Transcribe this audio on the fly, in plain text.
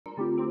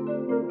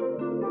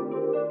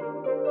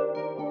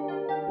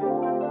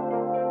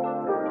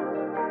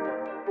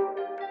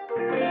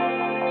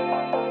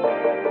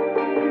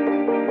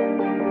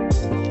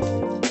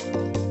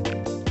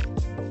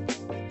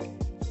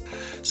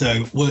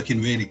So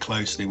working really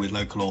closely with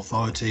local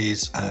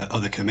authorities,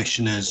 other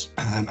commissioners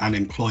and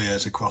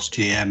employers across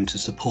GM to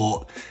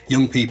support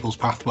young people's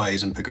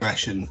pathways and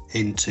progression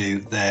into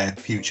their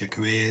future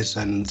careers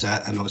and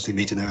obviously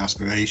meeting their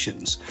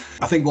aspirations.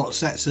 I think what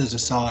sets us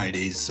aside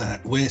is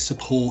we're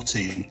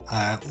supporting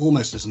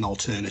almost as an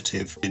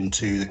alternative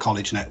into the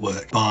college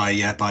network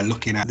by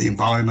looking at the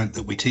environment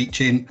that we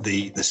teach in,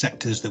 the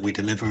sectors that we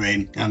deliver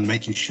in, and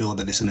making sure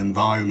that it's an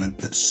environment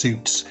that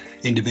suits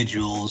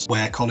individuals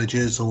where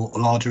colleges or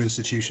larger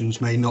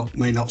institutions may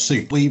not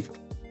suit. We've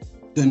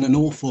done an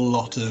awful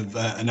lot of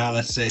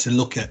analysis to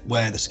look at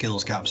where the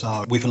skills gaps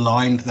are. We've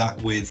aligned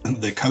that with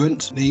the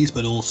current needs,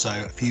 but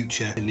also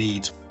future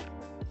needs.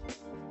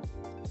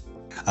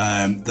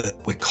 That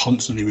we're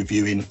constantly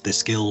reviewing the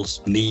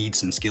skills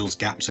needs and skills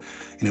gaps.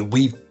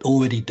 We've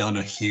already done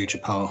a huge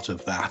part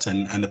of that,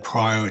 and the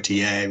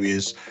priority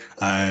areas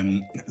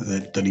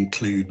that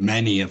include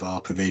many of our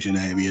provision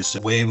areas,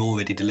 we're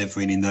already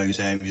delivering in those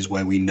areas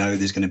where we know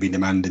there's going to be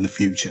demand in the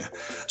future.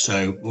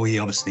 So we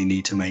obviously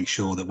need to make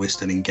sure that we're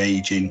still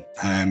engaging,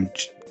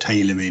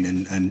 tailoring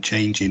and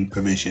changing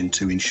provision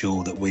to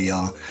ensure that we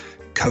are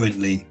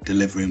currently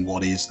delivering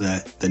what is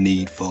the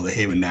need for the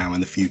here and now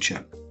and the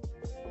future.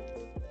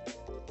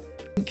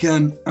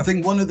 I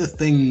think one of the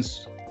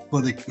things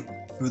for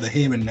the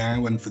here and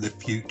now and for the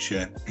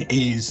future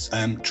is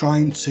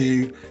trying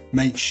to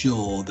make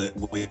sure that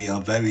we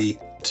are very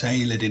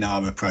tailored in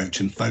our approach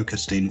and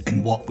focused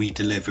in what we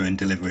deliver and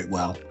deliver it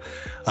well.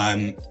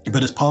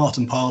 But as part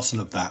and parcel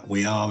of that,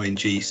 we are in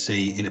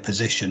GC in a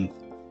position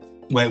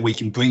where we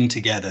can bring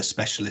together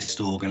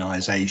specialist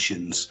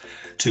organisations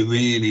to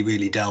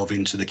really delve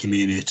into the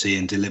community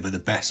and deliver the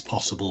best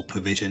possible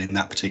provision in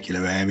that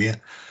particular area.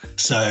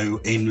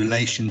 So in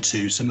relation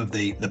to some of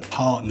the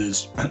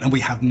partners, and we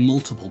have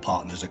multiple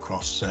partners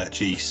across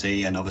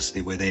GC and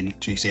obviously within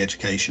GC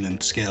Education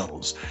and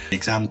Skills,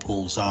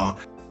 examples are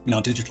in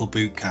our digital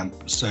boot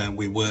camps.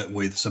 We work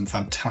with some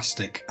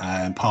fantastic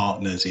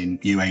partners in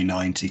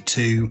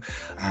UA92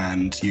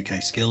 and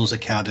UK Skills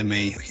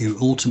Academy, who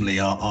ultimately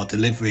are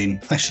delivering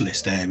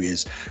specialist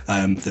areas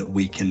that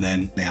we can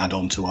then add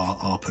on to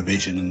our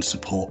provision and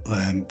support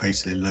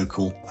basically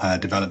local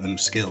development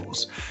of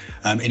skills.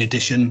 In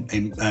addition,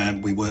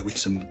 we work with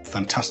some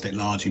fantastic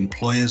large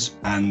employers,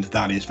 and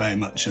that is very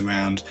much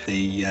around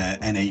the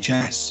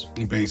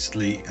NHS,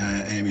 basically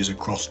areas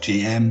across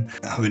GM,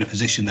 who are in a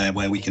position there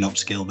where we can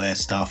upskill their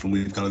staff, and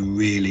we've got a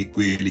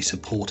really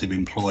supportive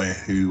employer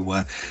who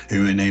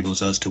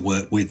enables us to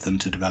work with them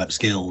to develop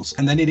skills.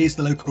 And then it is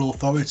the local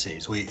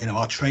authorities.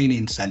 Our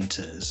training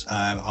centres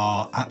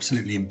are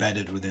absolutely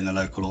embedded within the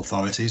local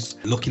authorities,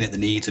 looking at the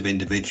needs of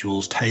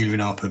individuals, tailoring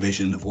our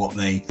provision of what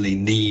they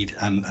need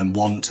and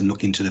want, and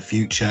looking to the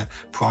future.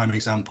 Prime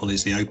example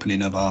is the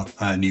opening of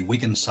our new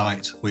Wigan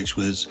site, which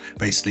was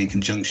basically in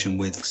conjunction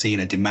with seeing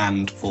a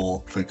demand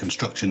for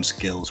construction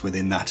skills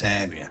within that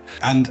area.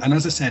 And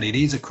as I said, it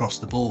is across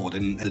the board,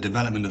 and the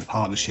development of the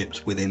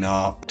partnerships within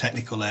our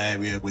technical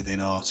area,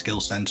 within our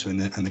skills centre and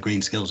the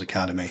Green Skills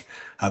Academy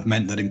have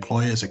meant that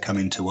employers are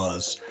coming to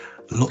us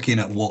looking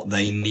at what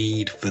they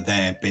need for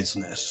their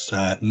business,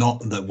 not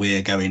that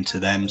we're going to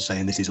them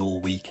saying this is all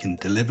we can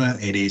deliver.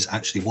 It is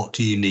actually, what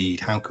do you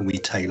need? How can we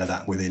tailor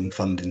that within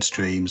funding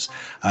streams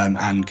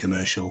and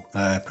commercial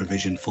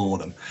provision for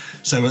them?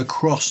 So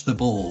across the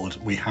board,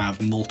 we have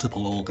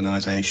multiple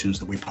organisations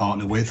that we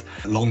partner with.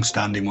 A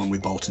long-standing one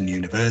with Bolton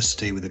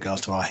University with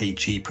regards to our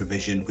HE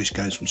provision, which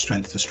goes from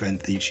strength to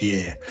strength each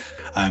year.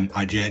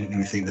 I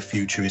genuinely think the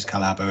future is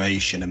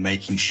collaboration and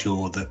making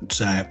sure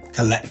that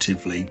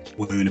collectively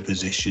we're in a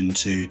position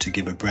to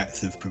give a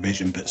breadth of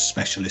provision, but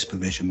specialist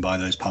provision by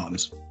those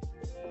partners.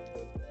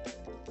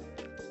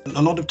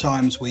 A lot of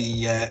times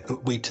we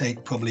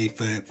take probably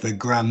for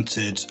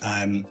granted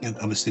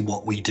obviously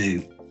what we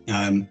do,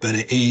 but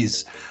it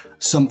is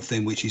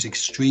something which is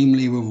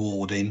extremely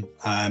rewarding.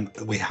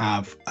 We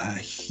have a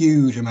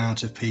huge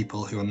amount of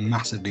people who are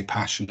massively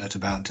passionate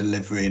about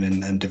delivering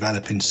and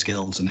developing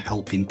skills and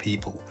helping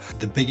people.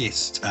 The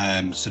biggest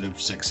sort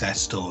of success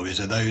stories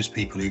are those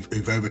people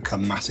who've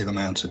overcome massive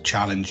amounts of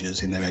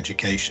challenges in their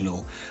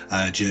educational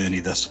journey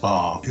thus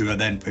far, who are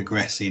then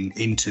progressing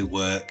into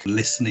work,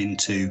 listening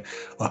to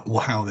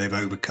how they've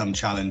overcome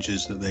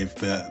challenges that they've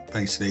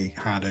basically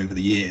had over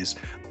the years.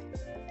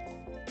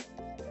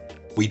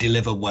 We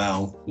deliver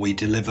well, we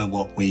deliver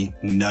what we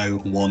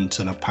know, want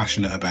and are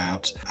passionate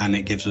about, and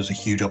it gives us a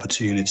huge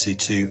opportunity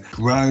to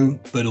grow,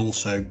 but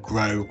also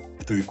grow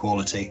through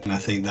quality. And I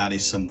think that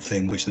is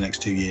something which the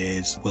next 2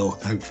 years will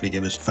hopefully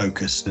give us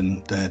focus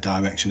and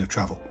direction of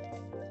travel.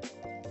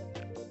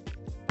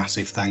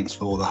 Massive thanks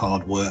for all the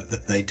hard work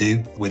that they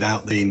do.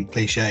 Without being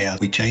cliche,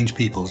 we change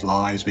people's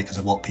lives because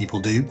of what people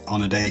do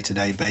on a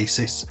day-to-day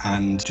basis,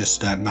 and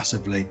just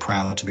massively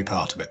proud to be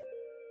part of it.